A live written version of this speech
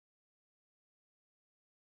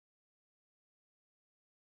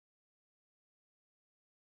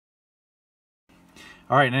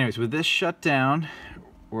All right, anyways, with this shut down,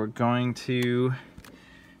 we're going to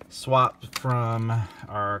swap from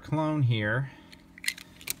our clone here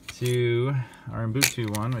to our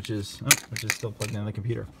Ubuntu one, which is still plugged into the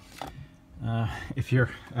computer. If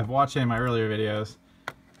I've watched any of my earlier videos,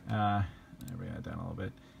 bring that down a little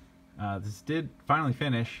bit. This did finally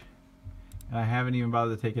finish, and I haven't even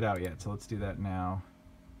bothered to take it out yet. So let's do that now.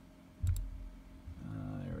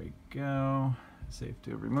 There we go. Save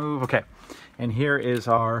to remove. Okay, and here is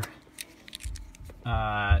our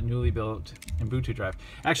newly built Ubuntu drive.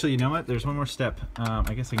 Actually, you know what? There's one more step.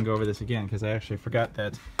 I guess I can go over this again because I actually forgot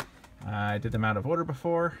that I did them out of order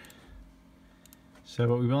before. So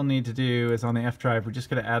what we will need to do is on the F drive, we're just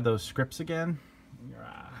going to add those scripts again.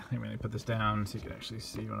 Let me put this down so you can actually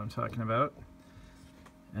see what I'm talking about.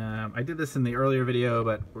 I did this in the earlier video,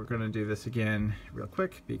 but we're going to do this again real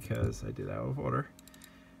quick because I did out of order.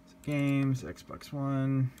 So games, Xbox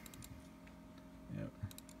One. Yep,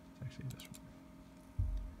 it's actually this one.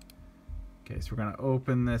 Okay, so we're going to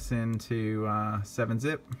open this into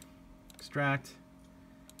 7-zip, extract,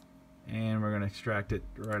 and we're going to extract it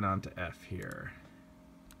right onto F here.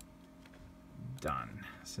 Done.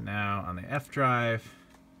 So now on the F drive,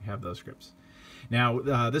 we have those scripts.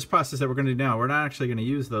 Now, this process that we're going to do now, we're not actually going to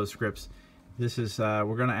use those scripts. This is,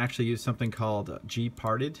 we're going to actually use something called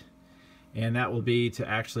GParted, and that will be to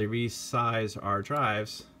actually resize our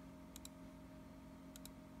drives,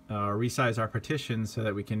 resize our partitions so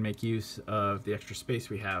that we can make use of the extra space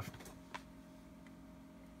we have.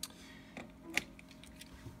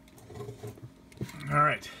 All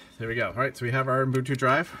right, there we go. All right, so we have our Ubuntu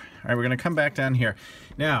drive. All right, we're going to come back down here.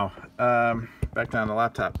 Now, back down the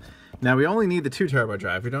laptop. Now we only need the 2 terabyte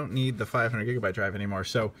drive. We don't need the 500 gigabyte drive anymore.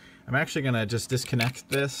 So I'm actually going to just disconnect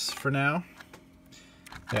this for now.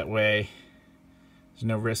 That way there's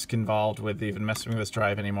no risk involved with even messing with this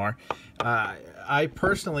drive anymore. I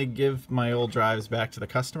personally give my old drives back to the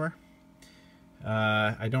customer.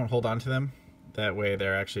 I don't hold on to them. That way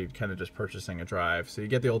they're actually kind of just purchasing a drive. So you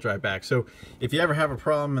get the old drive back. So if you ever have a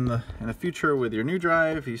problem in the future with your new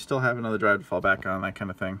drive, you still have another drive to fall back on, that kind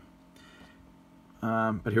of thing.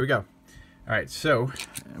 But here we go. All right, so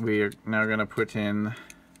we are now going to put in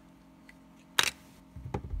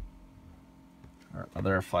our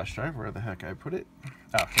other flash drive. Where the heck I put it?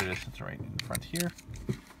 Oh, here it is. It's right in front here.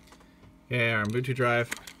 Okay, our Ubuntu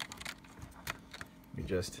drive. We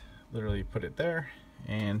just literally put it there,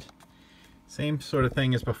 and same sort of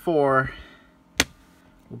thing as before.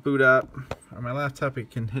 We'll boot up. On my laptop, we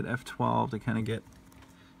can hit F12 to kind of get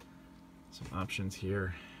some options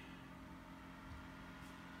here.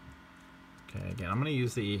 Okay, again, I'm going to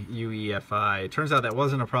use the UEFI. It turns out that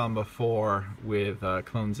wasn't a problem before with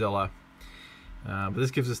CloneZilla, but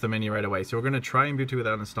this gives us the menu right away. So we're going to try Ubuntu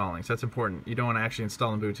without installing. So that's important. You don't want to actually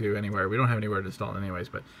install Ubuntu anywhere. We don't have anywhere to install it anyways,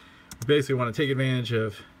 but we basically want to take advantage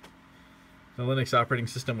of the Linux operating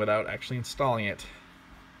system without actually installing it.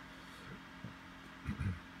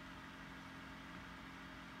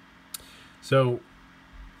 So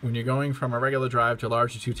when you're going from a regular drive to a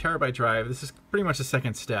larger 2 terabyte drive, this is pretty much the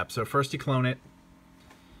second step. So first you clone it,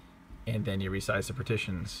 and then you resize the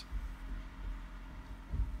partitions.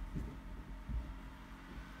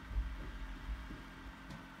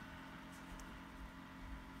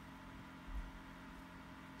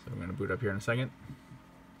 So I'm going to boot up here in a second.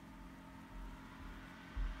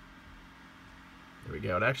 There we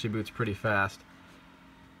go. It actually boots pretty fast.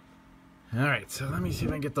 Alright, so let me see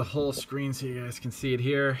if I can get the whole screen so you guys can see it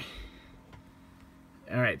here.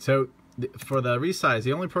 Alright, so for the resize,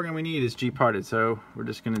 the only program we need is GParted. So we're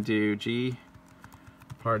just going to do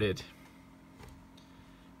GParted.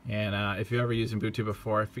 And if you ever used Ubuntu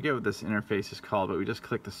before, I forget what this interface is called, but we just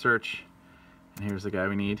click the search, and here's the guy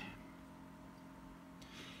we need.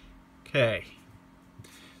 Okay.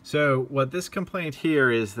 So what this complaint here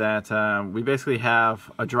is that we basically have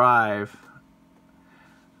a drive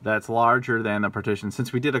that's larger than the partition.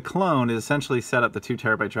 Since we did a clone, it essentially set up the 2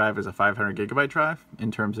 terabyte drive as a 500 gigabyte drive in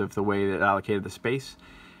terms of the way that it allocated the space.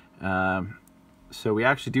 So we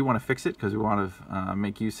actually do want to fix it because we want to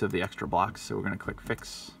make use of the extra blocks. So we're going to click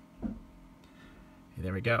Fix. And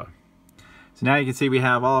there we go. So now you can see we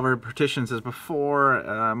have all of our partitions as before.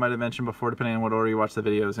 I might have mentioned before, depending on what order you watch the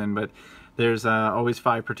videos in, but there's always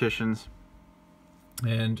 5 partitions.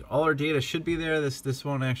 And all our data should be there. This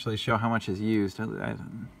won't actually show how much is used,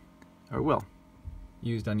 or will.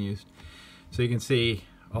 Used, unused. So you can see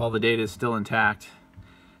all the data is still intact.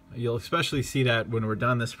 You'll especially see that when we're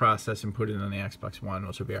done this process and put it on the Xbox One,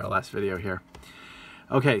 which will be our last video here.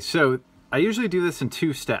 Okay, so I usually do this in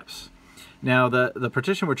 2 steps. Now the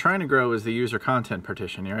partition we're trying to grow is the user content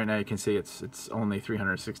partition. Right now you can see it's only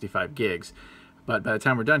 365 gigs. but by the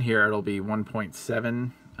time we're done here, it'll be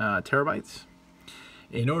 1.7 terabytes.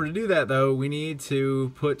 In order to do that, though, we need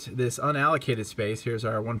to put this unallocated space. Here's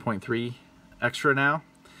our 1.3 extra now.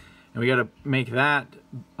 And we got to make that,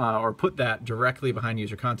 or put that directly behind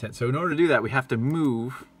user content. So in order to do that, we have to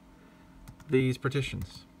move these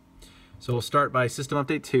partitions. So we'll start by system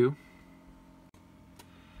update 2.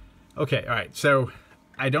 Okay, all right, so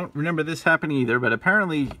I don't remember this happening either, but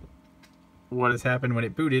apparently what has happened when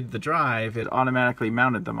it booted the drive, it automatically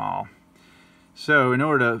mounted them all. So in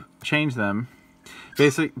order to change them,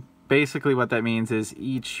 basically what that means is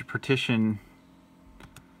each partition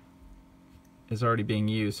is already being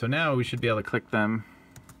used. So now we should be able to click them.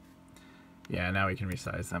 Yeah, now we can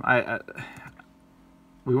resize them.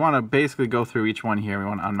 We want to basically go through each one here. We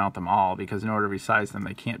want to unmount them all because in order to resize them,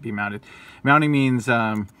 they can't be mounted. Mounting means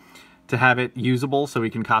to have it usable so we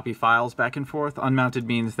can copy files back and forth. Unmounted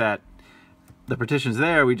means that the partition's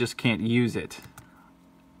there, we just can't use it.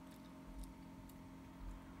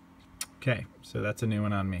 Okay, so that's a new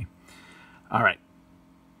one on me. All right.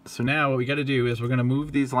 So now what we got to do is we're going to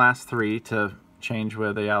move these last 3 to change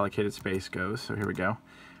where the allocated space goes. So here we go.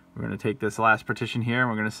 We're going to take this last partition here and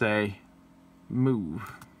we're going to say move,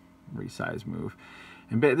 resize move.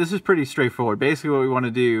 And this is pretty straightforward. Basically what we want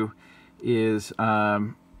to do is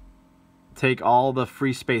take all the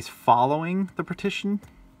free space following the partition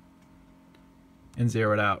and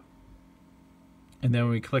zero it out. And then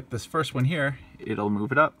when we click this first one here, it'll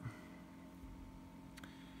move it up.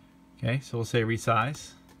 Okay, so we'll say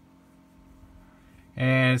resize.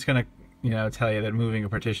 And it's going to, tell you that moving a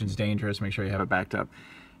partition is dangerous. Make sure you have it backed up.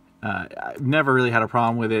 I've never really had a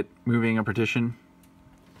problem with it moving a partition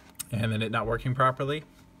and then it not working properly.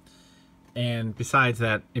 And besides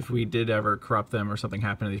that, if we did ever corrupt them or something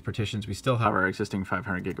happened to these partitions, we still have our existing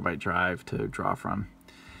 500 gigabyte drive to draw from.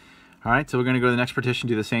 All right, so we're going to go to the next partition,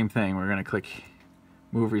 do the same thing. We're going to click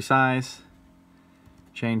move resize,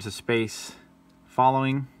 change the space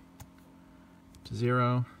following to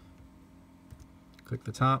 0. Click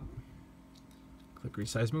the top, click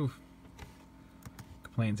resize move.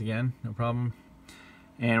 Complains again, no problem.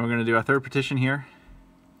 And we're going to do our third partition here.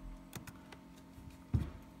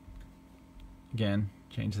 Again,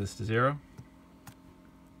 change this to 0.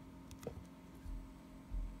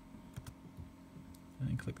 And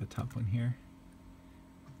then click the top one here.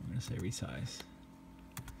 I'm going to say resize.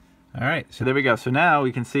 All right, so there we go. So now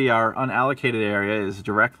we can see our unallocated area is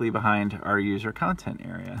directly behind our user content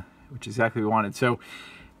area, which is exactly what we wanted. So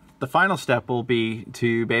the final step will be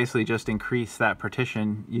to basically just increase that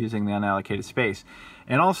partition using the unallocated space.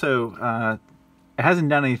 And also, it hasn't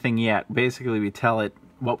done anything yet. Basically, we tell it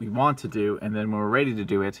what we want to do, and then when we're ready to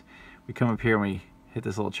do it, we come up here and we hit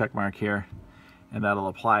this little check mark here, and that'll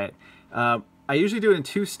apply it. I usually do it in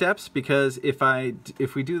 2 steps because if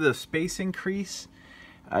we do the space increase,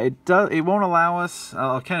 it won't allow us.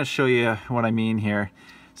 I'll kind of show you what I mean here.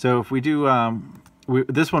 So if we do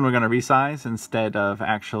this one, we're going to resize instead of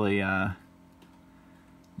actually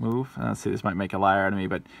move. Let's see, this might make a liar out of me,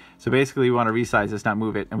 but so basically we want to resize this, not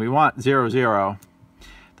move it, and we want 0, 0.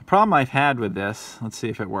 The problem I've had with this, let's see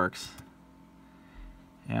if it works.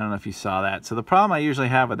 I don't know if you saw that. So the problem I usually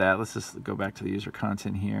have with that, let's just go back to the user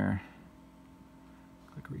content here.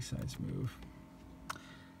 Click resize move.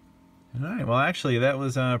 All right, well actually that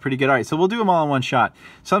was pretty good. All right, so we'll do them all in one shot.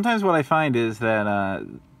 Sometimes what I find is that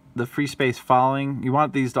the free space following, you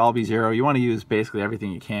want these to all be 0. You want to use basically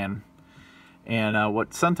everything you can. And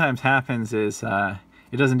what sometimes happens is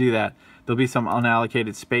it doesn't do that. There'll be some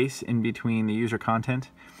unallocated space in between the user content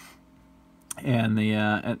and the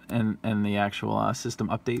actual system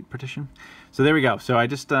update partition. So there we go. So I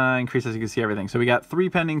just increased, as you can see, everything. So we got 3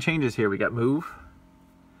 pending changes here. We got move,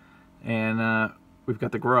 and we've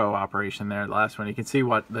got the grow operation there, the last one. You can see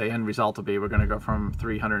what the end result will be. We're going to go from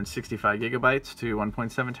 365 gigabytes to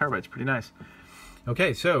 1.7 terabytes. Pretty nice.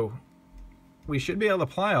 Okay, so we should be able to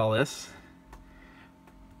apply all this,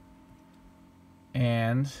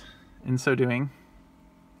 and in so doing,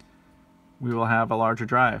 we will have a larger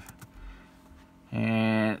drive.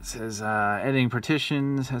 And it says editing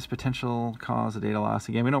partitions has potential cause of data loss.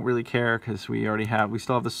 Again, we don't really care because we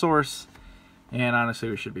still have the source, and honestly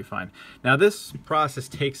we should be fine. Now this process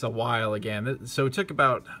takes a while again. So it took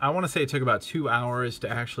about, I want to say it took about 2 hours to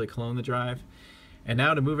actually clone the drive. And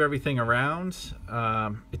now to move everything around,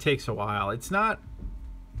 it takes a while. It's not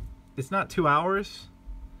 2 hours,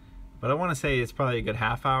 but I want to say it's probably a good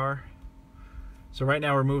half hour. So right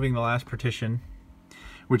now we're moving the last partition,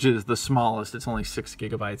 which is the smallest. It's only 6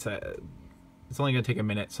 gigabytes. It's only going to take a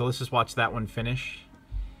minute. So let's just watch that one finish.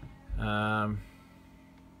 Yeah,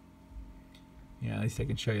 at least I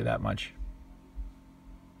can show you that much.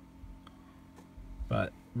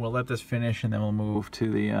 But we'll let this finish and then we'll move to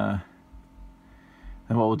the, and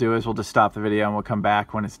what we'll do is we'll just stop the video and we'll come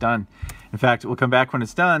back when it's done. In fact, we'll come back when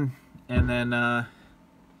it's done and then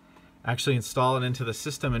actually install it into the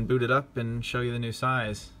system and boot it up and show you the new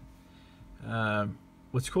size.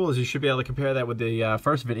 What's cool is you should be able to compare that with the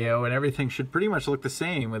first video, and everything should pretty much look the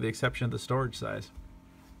same with the exception of the storage size,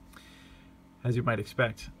 as you might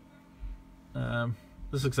expect.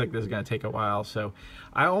 This looks like this is going to take a while, so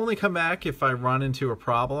I only come back if I run into a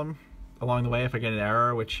problem along the way, if I get an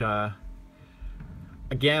error, which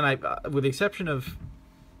again, with the exception of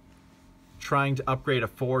trying to upgrade a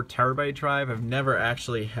 4 terabyte drive, I've never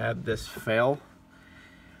actually had this fail.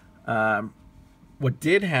 What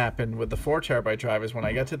did happen with the 4 terabyte drive is when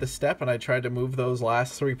I got to the step and I tried to move those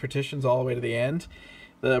last 3 partitions all the way to the end,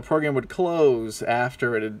 the program would close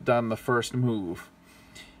after it had done the first move.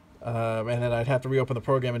 And then I'd have to reopen the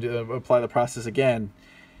program and apply the process again.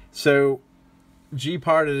 So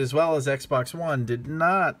GParted as well as Xbox One did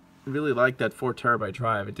not really like that 4 terabyte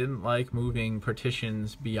drive. It didn't like moving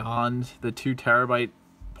partitions beyond the 2 terabyte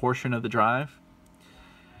portion of the drive.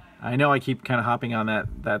 I know I keep kind of hopping on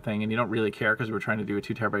that thing, and you don't really care because we're trying to do a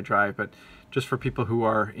 2 terabyte drive, but just for people who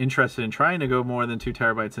are interested in trying to go more than 2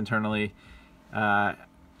 terabytes internally,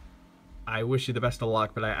 I wish you the best of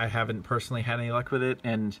luck, but I haven't personally had any luck with it,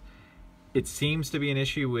 and it seems to be an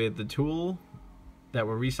issue with the tool that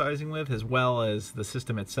we're resizing with, as well as the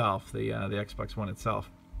system itself, the Xbox One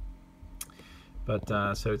itself.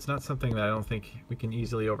 But so it's not something that I don't think we can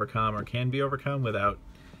easily overcome or can be overcome without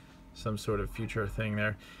some sort of future thing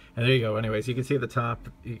there. And there you go. Anyways, you can see at the top,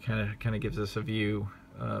 it kind of gives us a view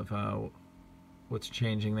of what's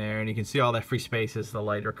changing there, and you can see all that free space is the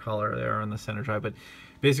lighter color there on the center drive. But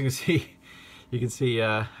basically, you can see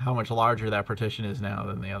how much larger that partition is now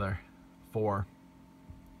than the other 4.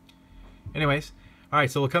 Anyways, all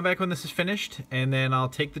right. So we'll come back when this is finished, and then I'll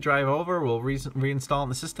take the drive over. We'll reinstall it in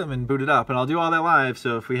the system and boot it up, and I'll do all that live.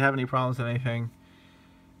 So if we have any problems with anything,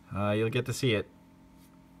 you'll get to see it.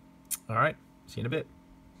 All right. See you in a bit.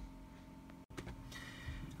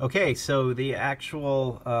 Okay, so the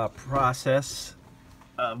actual process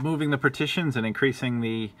of moving the partitions and increasing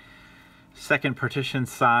the second partition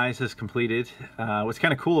size is completed. What's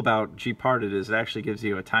kind of cool about GParted is it actually gives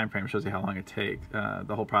you a time frame, shows you how long it takes.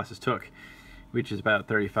 The whole process took, which is about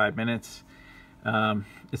 35 minutes.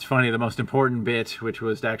 It's funny, the most important bit, which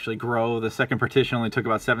was to actually grow the second partition, only took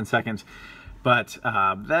about 7 seconds. But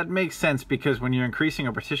that makes sense because when you're increasing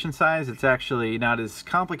a partition size, it's actually not as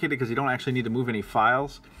complicated because you don't actually need to move any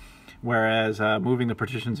files. Whereas moving the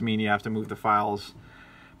partitions mean you have to move the files.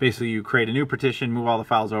 Basically, you create a new partition, move all the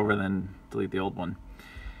files over, then delete the old one.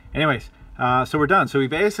 Anyways, so we're done. So we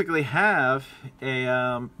basically have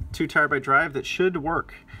a 2 terabyte drive that should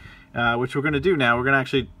work, which we're going to do now. We're going to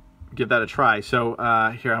actually give that a try. So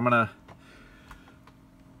here, I'm going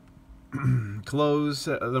to close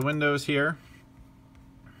the windows here.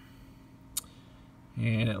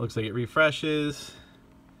 And it looks like it refreshes,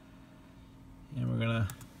 and we're gonna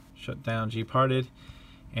shut down GParted,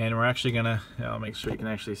 and we're actually gonna, I'll make sure you can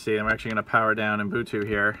actually see it, we're actually gonna power down Ubuntu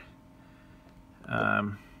here,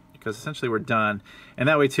 because essentially we're done. And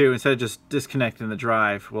that way too, instead of just disconnecting the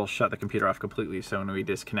drive, we'll shut the computer off completely, so when we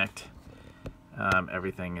disconnect,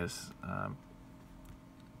 everything is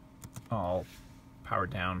all powered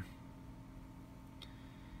down.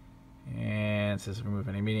 And it says remove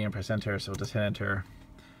any media and press enter, so we'll just hit enter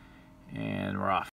and we're off.